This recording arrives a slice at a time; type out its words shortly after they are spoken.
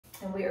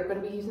And we are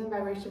going to be using the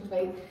vibration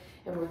plate,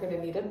 and we're going to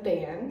need a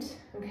band,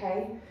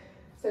 okay?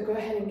 So go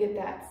ahead and get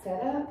that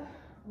set up.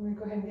 I'm going to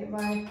go ahead and get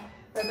my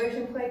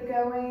vibration plate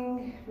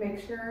going. Make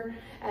sure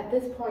at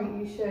this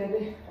point you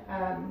should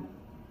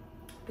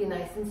be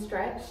nice and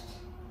stretched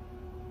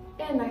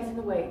and nice and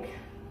awake,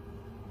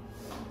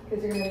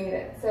 because you're going to need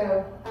it.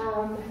 So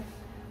I'm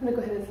going to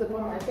go ahead and slip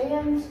on my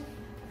band.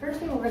 First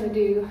thing we're going to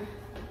do,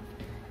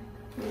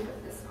 let me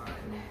put this on.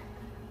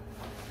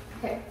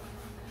 Okay.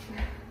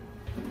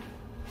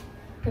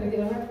 I'm gonna get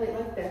on our plate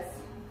like this.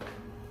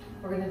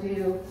 We're gonna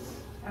do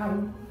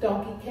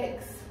donkey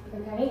kicks,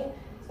 okay?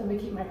 So I'm gonna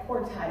keep my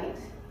core tight,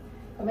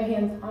 put my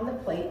hands on the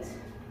plate,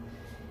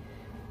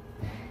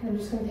 and I'm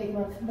just gonna take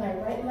my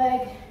right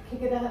leg,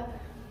 kick it up,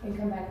 and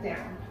come back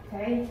down,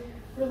 okay?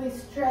 Really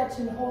stretch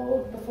and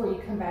hold before you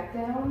come back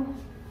down.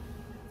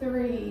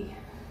 3,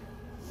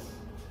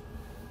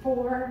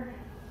 4,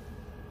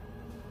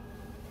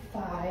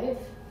 5,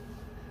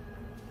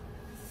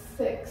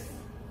 6,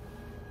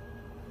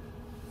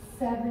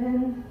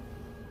 7,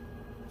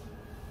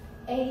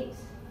 8,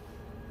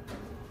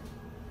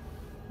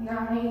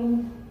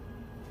 9,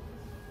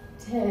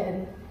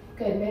 10.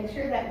 Good. Make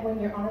sure that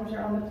when your arms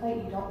are on the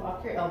plate, you don't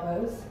lock your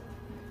elbows.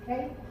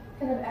 Okay?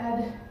 Kind of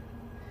add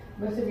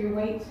most of your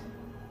weight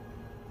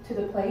to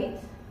the plate.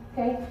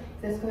 Okay?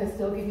 That's going to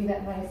still give you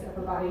that nice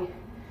upper body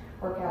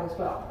workout as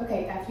well.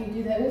 Okay, after you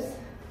do those,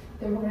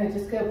 then we're going to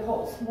just go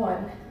pulse.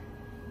 1,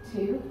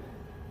 2,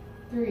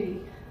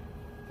 3,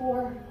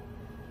 4,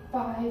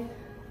 5,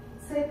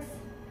 6,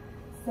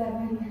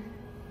 7,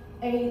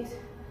 8,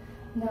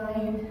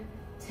 9,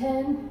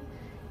 10.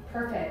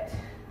 Perfect.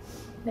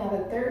 Now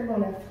the third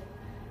one of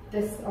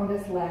this on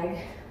this leg,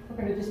 we're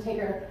going to just take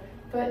our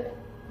foot,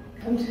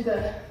 come to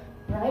the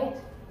right,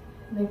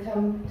 and then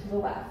come to the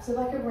left. So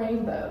like a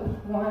rainbow.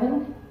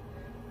 1,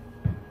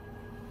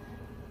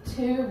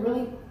 2,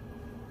 really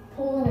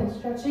pulling and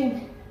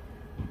stretching.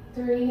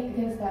 3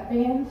 against that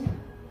band.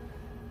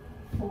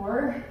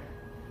 4,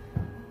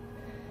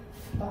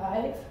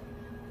 5,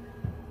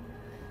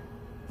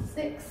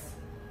 6,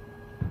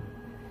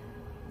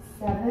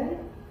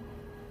 7,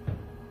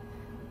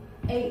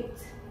 8,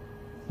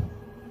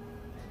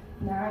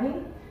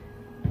 9,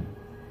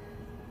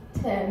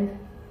 10.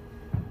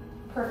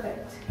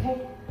 Perfect.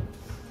 Okay.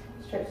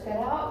 Stretch that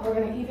out. We're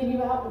going to even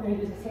you out. We're going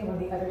to do the same on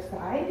the other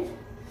side.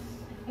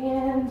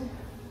 And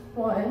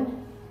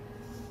 1,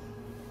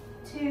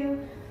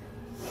 2,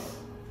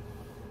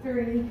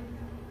 3,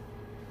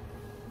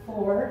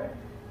 4,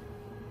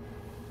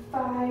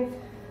 5,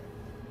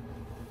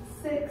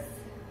 6,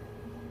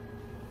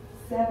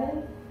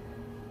 7,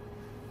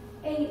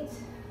 8,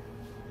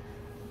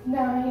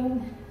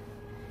 9,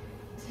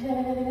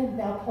 10.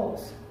 Now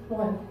pulse.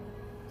 1,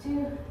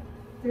 2,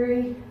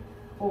 3,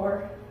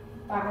 4,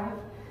 5,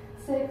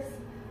 6,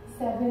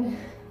 7,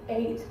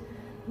 8,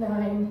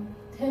 9,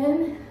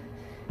 10.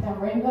 Now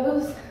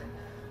rainbows.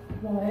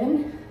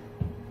 1,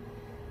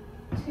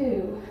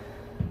 2,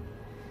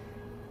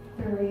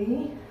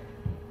 3,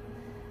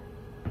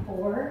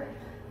 4,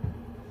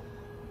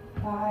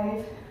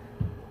 5,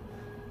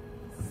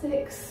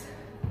 6,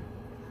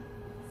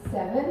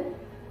 7,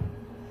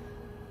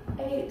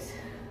 8,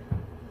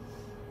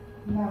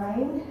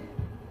 9,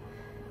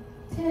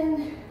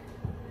 10.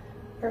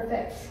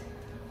 Perfect.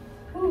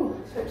 Ooh,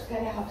 stretch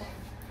that out.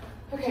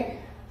 Okay.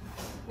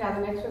 Now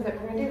the next one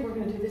that we're going to do, we're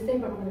going to do the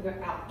same, but we're going to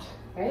go out.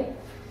 Okay?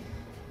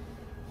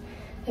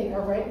 Take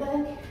our right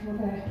leg, and we're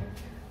going to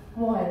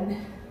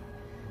 1,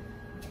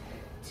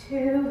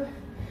 2,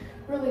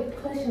 really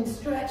push and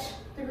stretch.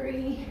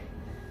 3,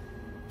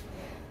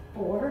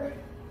 4,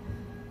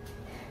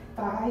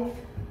 5,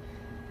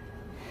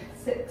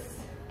 6,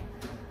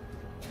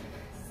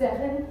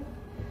 7,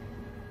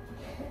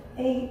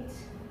 8,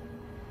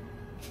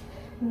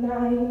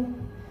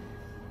 9,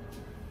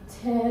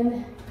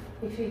 10.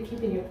 Make sure you're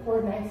keeping your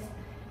core nice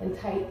and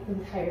tight the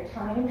entire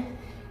time.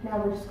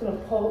 Now we're just going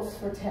to pulse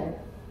for 10.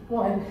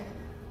 1,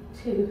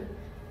 2,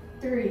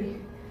 3,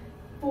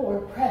 4.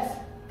 Press.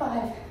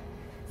 5,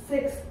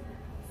 6,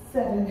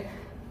 7,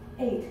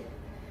 8,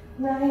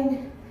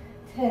 9,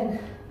 10.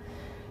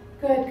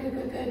 Good, good,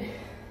 good, good.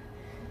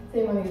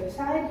 Same on the other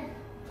side.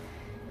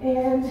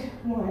 And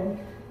 1,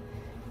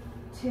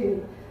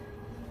 2,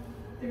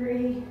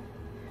 3,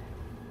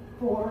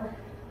 4,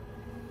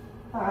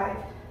 5,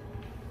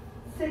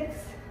 6,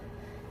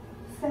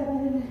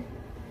 7,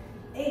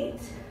 8,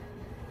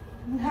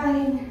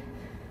 9,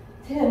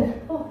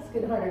 10. Oh, it's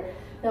getting harder.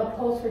 Now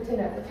pulse for 10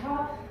 at the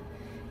top.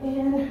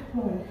 And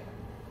 1,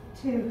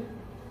 2,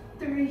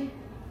 3,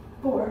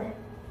 4,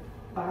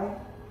 5,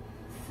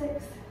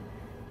 6,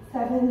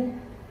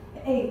 7,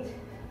 8,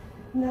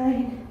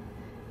 9,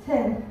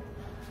 10.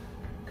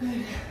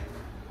 Good.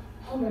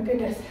 Oh my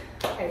goodness.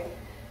 Okay.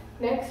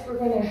 Next, we're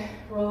going to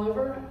roll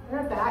over on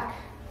our back.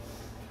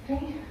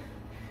 Okay.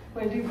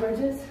 We're going to do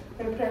bridges.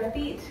 We're going to put our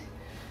feet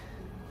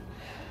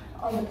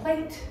on the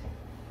plate.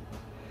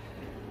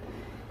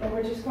 And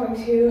we're just going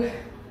to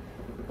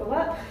go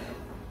up.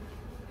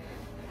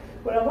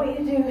 What I want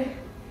you to do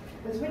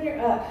is when you're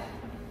up,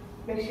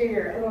 make sure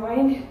you're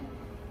aligned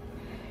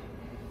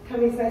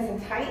tummy's nice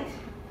and tight,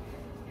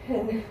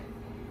 and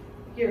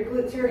your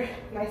glutes are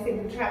nice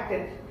and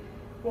contracted.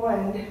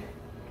 1,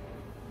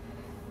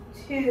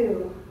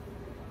 2,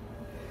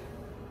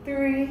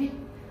 3,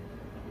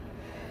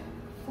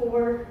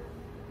 4,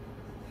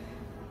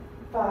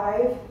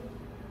 5,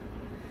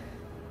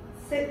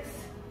 6,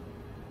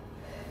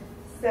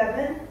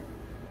 7,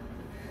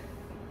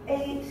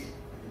 8,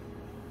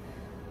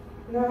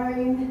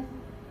 9,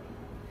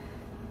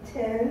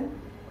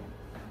 10.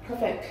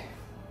 Perfect.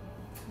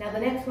 Now the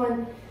next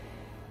one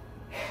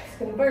is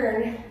going to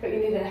burn, but you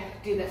need to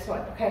do this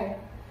one, okay?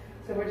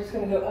 So we're just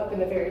going to go up in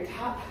the very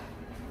top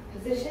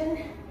position.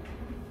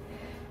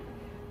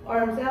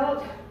 Arms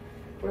out.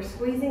 We're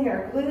squeezing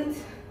our glutes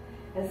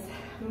as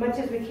much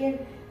as we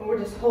can, and we're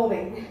just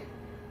holding.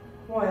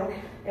 1,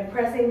 and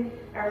pressing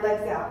our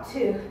legs out.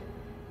 2,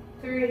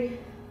 3,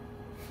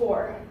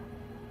 4,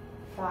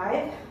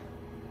 5,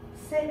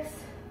 6,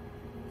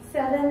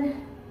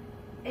 7,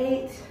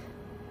 8,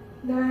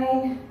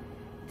 9,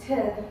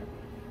 10.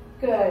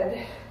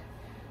 Good.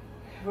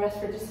 Rest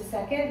for just a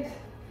second.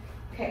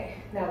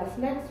 Okay, now this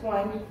next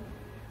one,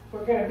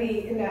 we're going to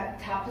be in that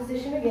top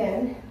position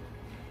again,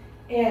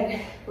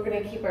 and we're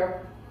going to keep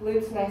our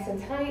glutes nice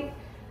and tight,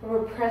 and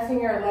we're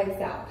pressing our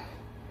legs out.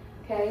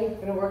 Okay, we're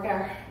going to work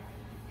our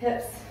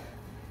hips,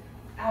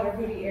 outer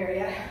booty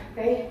area.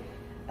 Okay,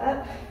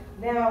 up,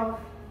 now,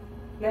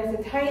 nice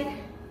and tight,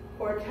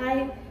 core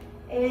tight,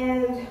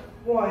 and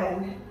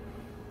 1,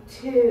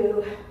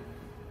 2,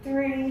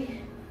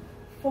 3,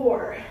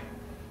 4,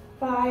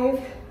 5,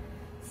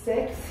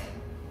 6,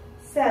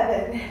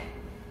 7,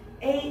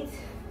 8,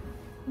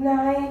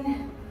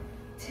 9,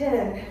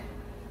 10.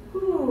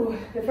 Whew,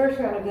 the first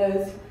round of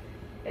those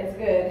is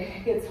good.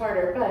 It gets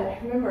harder,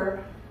 but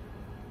remember,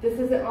 this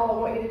isn't all I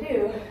want you to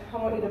do. I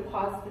want you to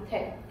pause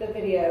the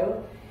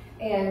video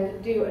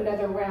and do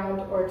another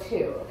round or 2,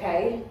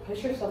 okay?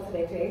 Push yourself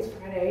today. Today's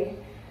Friday.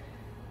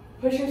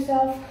 Push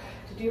yourself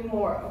to do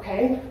more,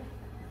 okay?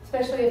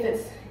 Especially if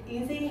it's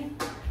easy,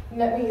 and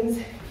that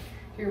means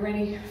you're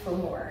ready for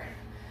more.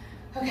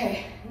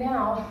 Okay,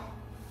 now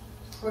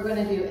we're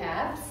gonna do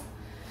abs.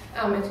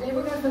 And today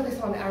we're gonna focus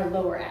on our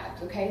lower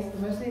abs, okay? So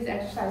most of these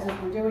exercises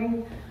we're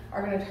doing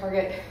are gonna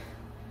target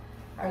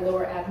our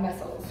lower ab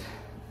muscles.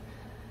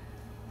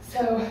 So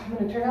I'm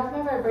gonna turn off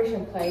my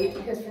vibration plate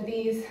because for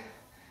these,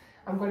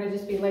 I'm gonna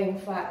just be laying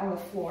flat on the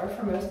floor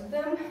for most of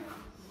them.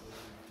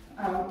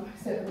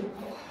 So let me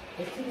pull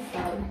this to the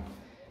side.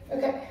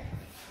 Okay,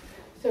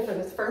 so for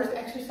this first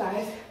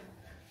exercise,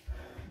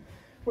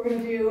 we're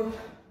gonna do,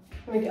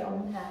 let me get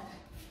on the mat.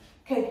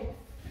 Okay,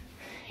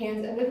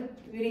 hands under the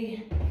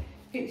booty,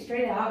 feet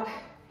straight out,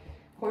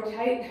 core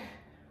tight.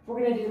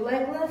 We're gonna do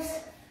leg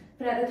lifts,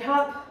 but at the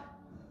top,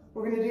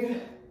 we're gonna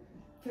do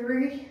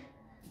 3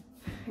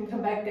 and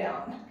come back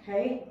down,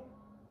 okay?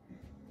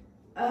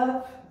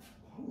 Up,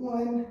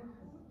 1,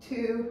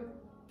 2,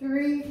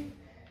 3,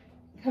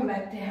 come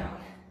back down.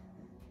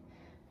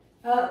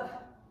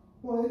 Up,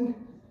 1,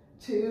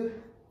 2,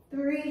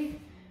 3,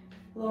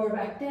 lower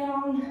back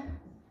down.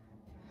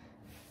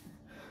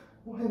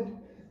 1,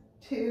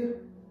 2,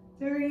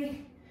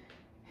 3,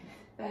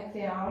 back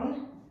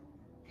down.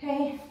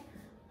 Okay,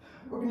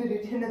 we're gonna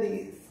do 10 of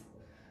these.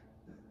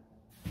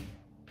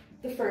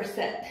 The first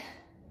set.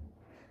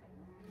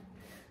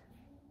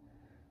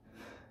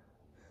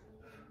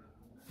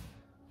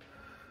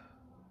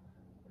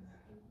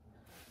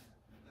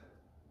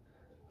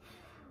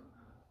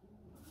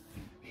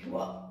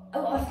 Well, I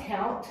lost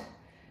count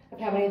of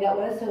how many that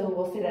was, so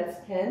we'll say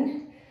that's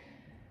 10.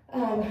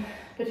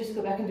 But just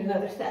go back and do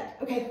another set.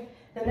 Okay,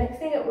 the next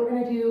thing that we're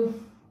gonna do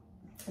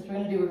is we're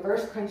gonna do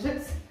reverse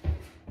crunches.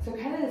 So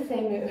kind of the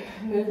same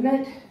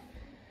movement,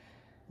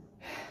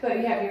 but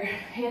you have your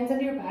hands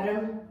under your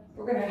bottom.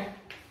 We're gonna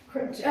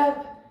crunch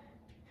up,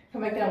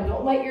 come back down.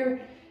 Don't let your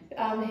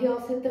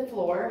heels hit the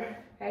floor,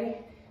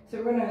 okay? So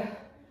we're gonna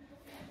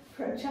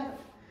crunch up,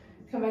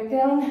 come back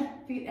down,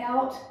 feet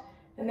out,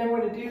 and then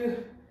we're gonna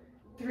do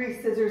 3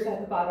 scissors at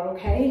the bottom,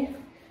 okay?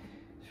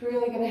 It's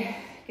really gonna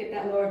get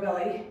that lower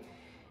belly.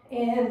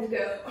 And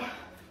go.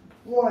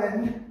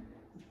 1,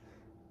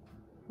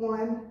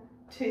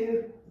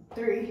 2,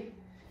 3,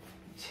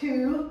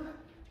 2,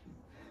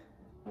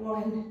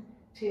 1,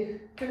 2,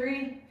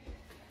 3,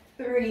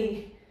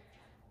 3,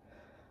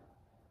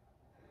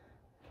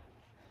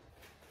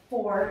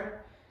 4,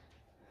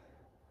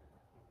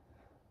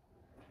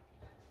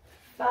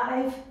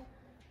 5,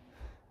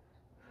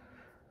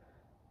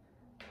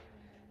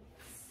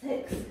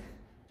 6,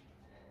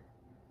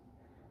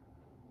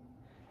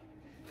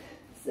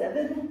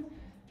 7,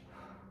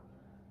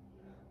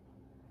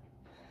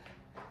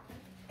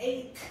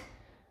 8,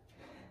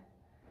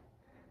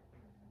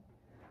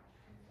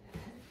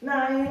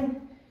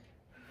 9,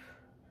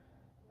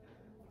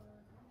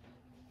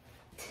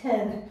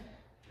 10.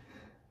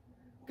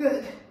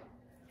 Good.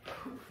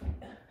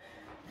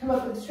 Come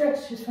up and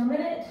stretch just for a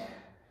minute.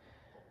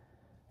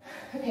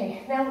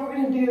 Okay, now we're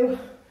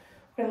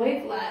gonna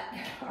lay flat,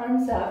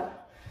 arms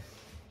up,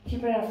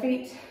 keeping our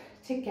feet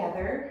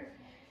together,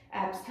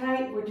 abs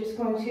tight. We're just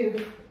going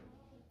to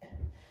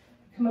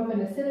Come up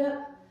in a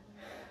sit-up,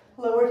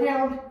 lower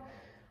down,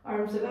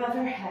 arms above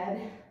our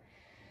head.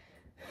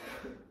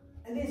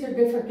 And these are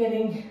good for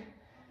getting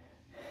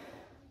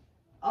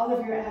all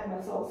of your ab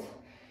muscles.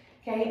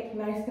 Okay,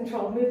 nice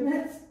controlled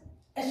movements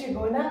as you're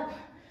going up.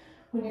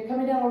 When you're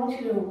coming down, I want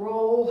you to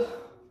roll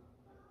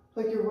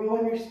like you're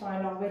rolling your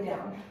spine all the way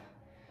down.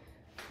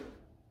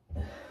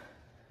 It's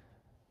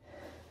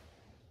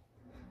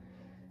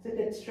a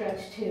good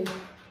stretch too.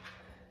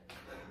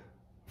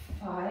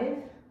 5.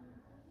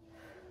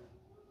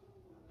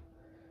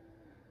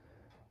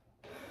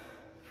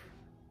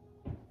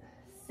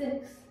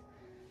 6.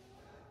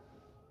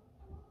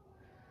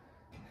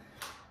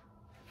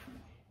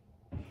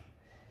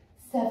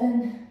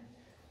 7.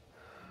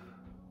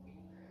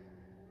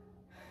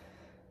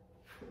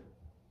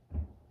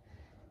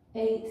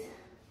 8.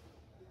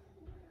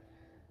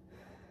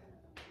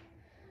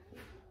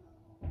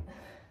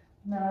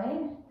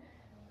 9.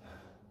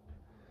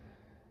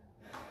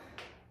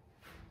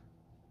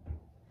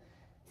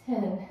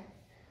 10.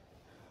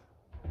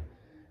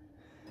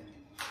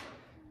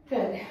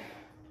 Good.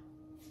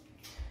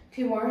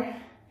 2 more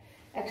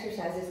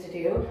exercises to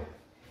do.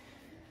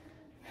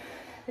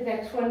 The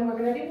next one we're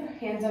going to do,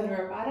 hands under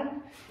our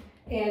bottom,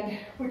 and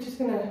we're just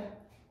going to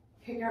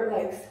kick our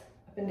legs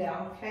up and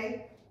down,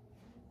 okay?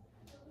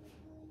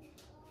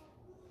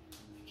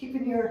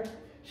 Keeping your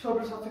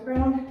shoulders off the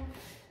ground,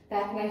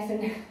 back nice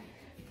and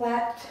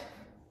flat,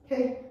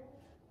 okay?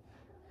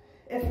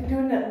 If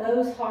you're doing it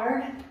lows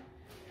hard,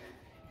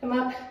 come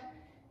up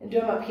and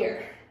do them up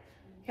here,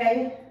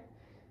 okay?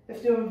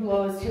 If doing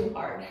low is too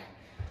hard.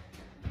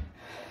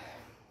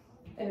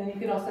 And then you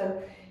can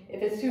also,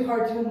 if it's too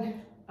hard to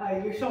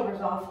your shoulders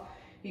off,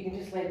 you can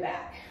just lay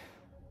back.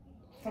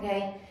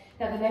 Okay,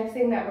 now the next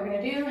thing that we're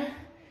gonna do,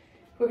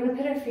 we're gonna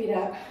put our feet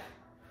up,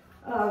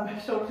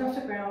 shoulders off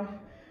the ground.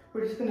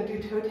 We're just gonna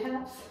do toe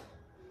taps.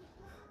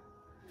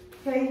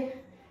 Okay,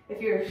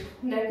 if your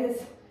neck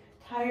is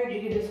tired,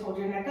 you can just hold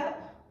your neck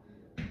up.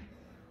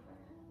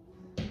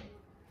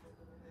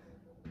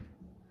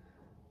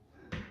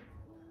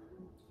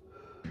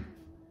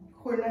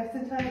 Core nice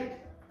and tight.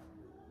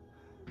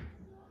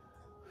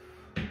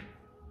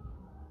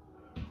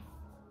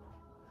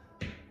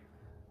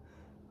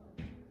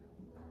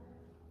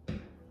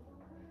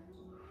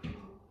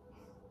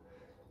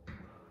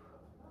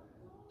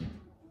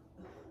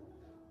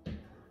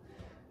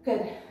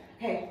 Good,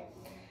 okay,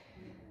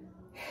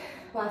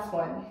 last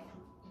one.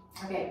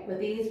 Okay,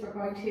 with these, we're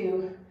going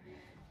to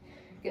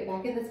get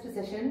back in this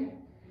position,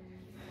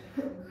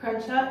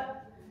 crunch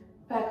up,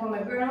 back on the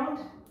ground.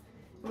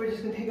 We're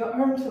just gonna take our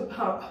arms and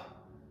pump.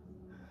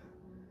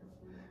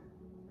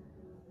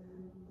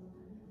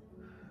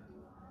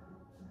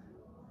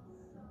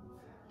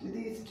 Do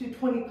these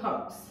 220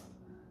 pumps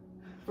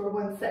for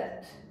 1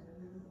 set.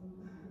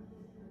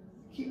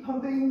 Keep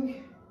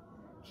pumping,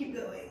 keep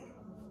going.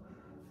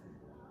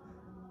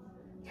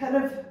 Kind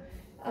of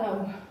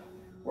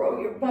roll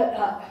your butt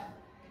up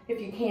if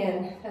you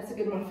can. That's a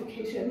good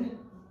modification.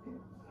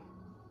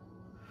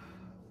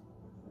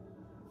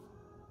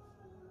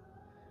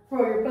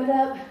 Roll your butt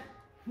up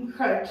and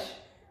crunch.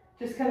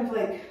 Just kind of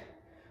like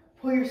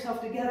pull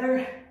yourself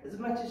together as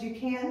much as you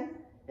can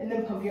and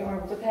then pump your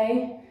arms,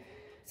 okay?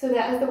 So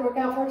that is the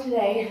workout for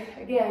today.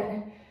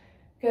 Again,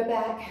 go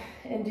back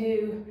and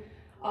do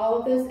all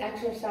of those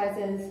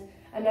exercises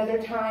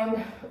another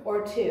time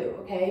or 2,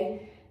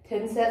 okay?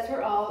 10 sets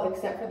for all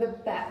except for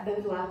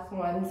the last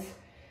ones.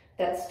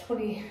 That's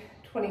 20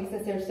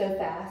 since they're so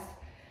fast.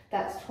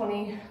 That's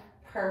 20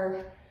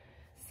 per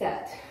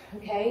set,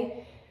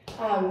 okay?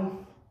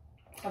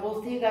 I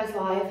will see you guys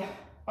live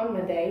on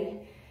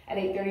Monday at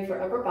 8:30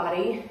 for upper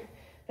body.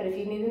 But if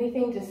you need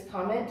anything, just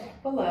comment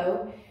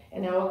below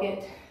and I will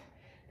get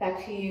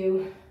back to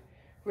you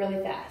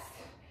really fast.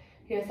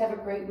 You guys have a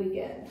great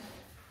weekend.